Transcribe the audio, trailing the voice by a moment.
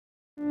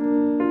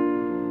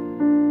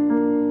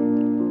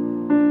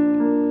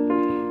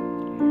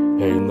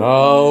And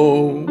now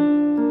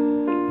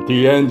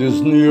the end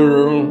is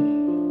near,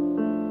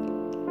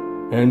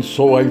 and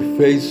so I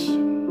face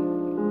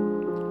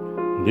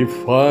the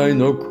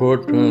final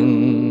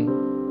curtain.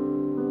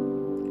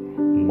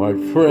 My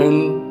friend,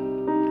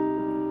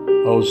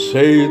 I'll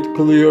say it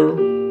clear,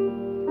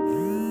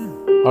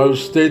 I'll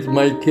state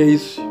my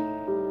case,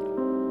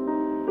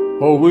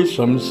 of which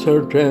I'm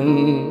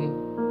certain.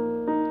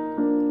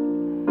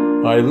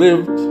 I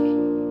lived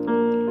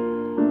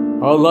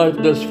a life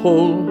that's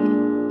full,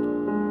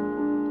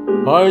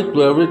 I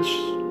leverage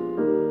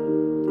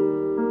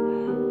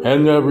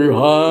and every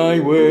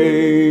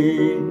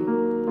highway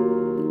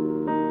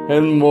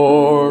and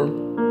more,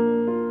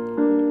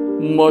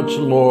 much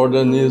more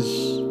than this.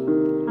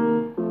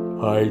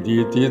 I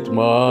did it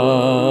my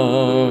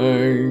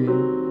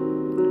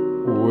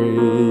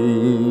way.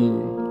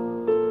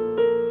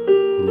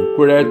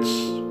 Regrets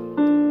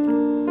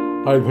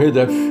I've had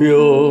a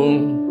few,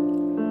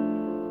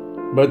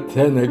 but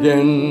then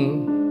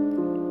again,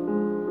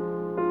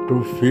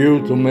 too few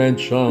to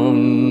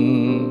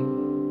mention.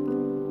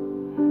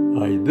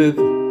 I did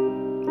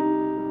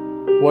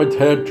what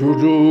had to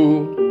do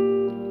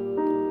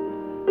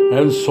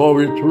and saw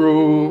it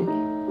through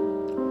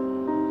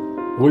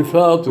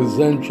without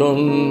exemption.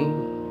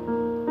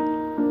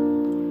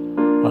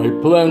 I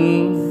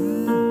planned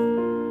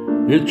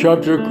each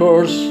chapter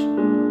course,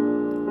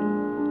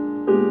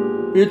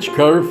 each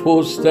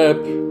careful step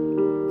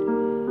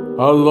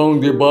along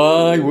the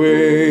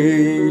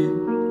byway,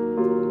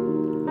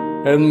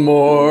 and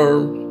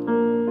more,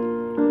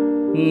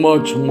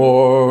 much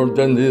more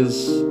than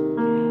this,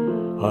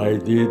 I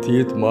did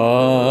it my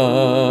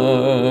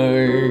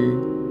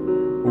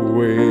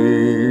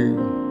way.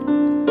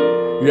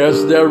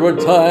 Yes, there were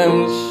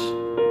times,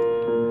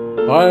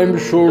 I'm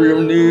sure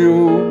you knew,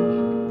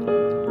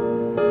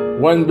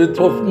 one bit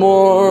of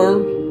more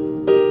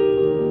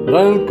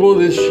than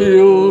could it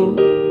shield.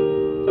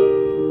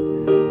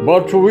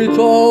 But through it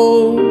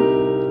all,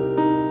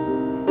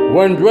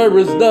 when there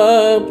is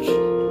doubt,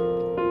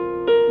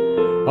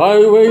 I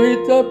weigh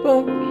it up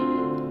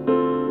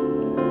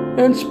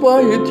and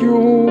spy at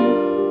you.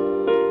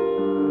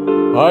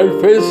 I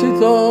face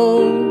it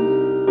all,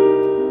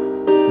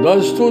 I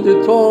stood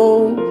it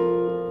all,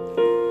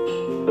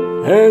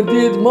 and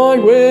did my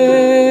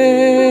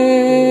way.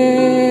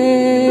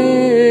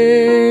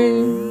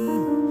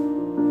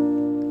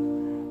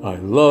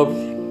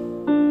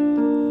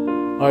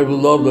 I've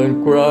loved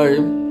and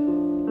cried,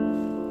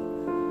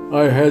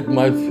 I had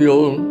my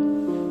fill,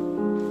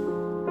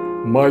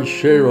 my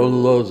share of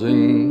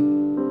losing,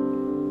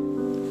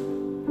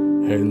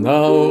 and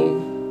now,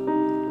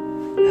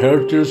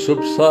 her tears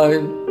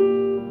subside,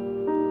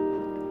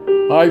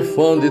 I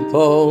found it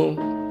all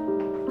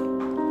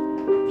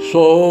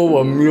so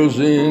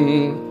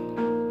amusing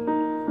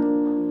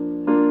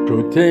to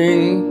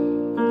think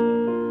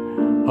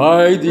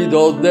I did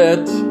all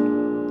that.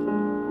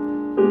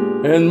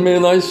 And may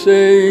I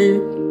say,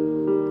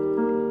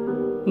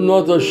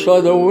 not a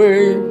shot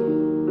away.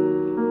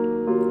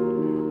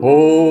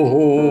 Oh,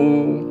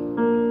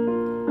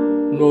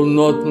 no,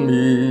 not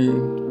me.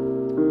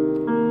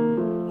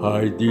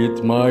 I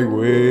did my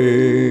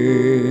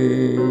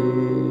way.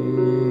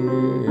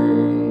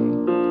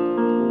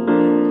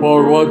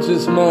 For what's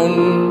this man?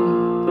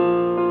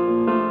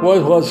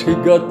 What was he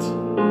got?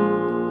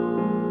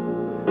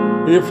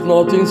 If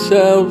not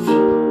himself,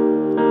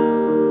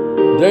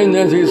 then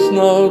it is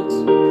not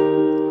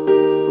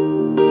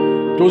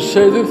to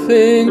say the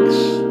things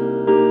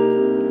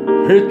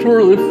he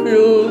truly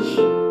feels,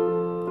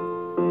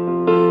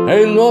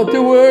 and not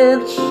the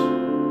words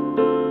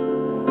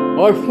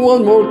of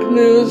one more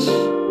kiss.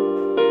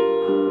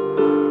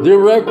 The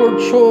record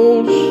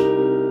shows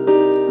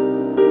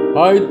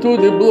I took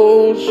the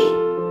blows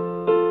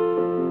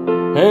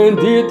and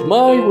did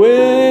my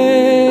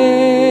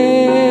way.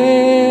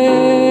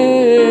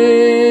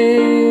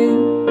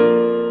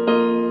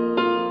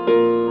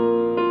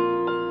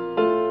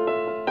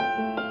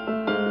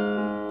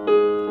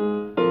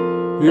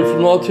 If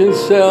not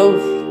himself,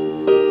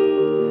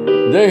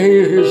 then he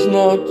is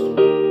not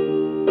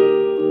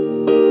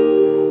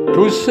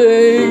to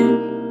say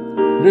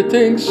the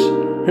things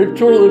he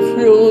truly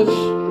feels,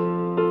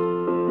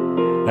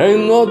 and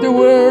not the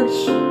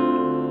words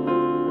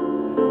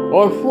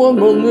of one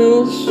more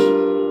news.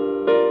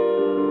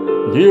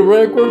 The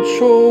record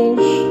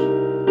shows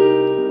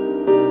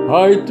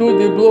I took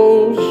the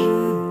blows,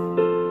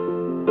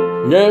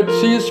 yet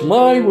it's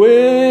my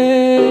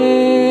way.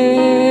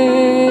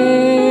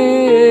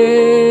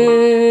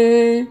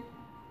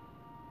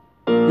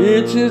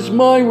 It is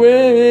my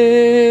way.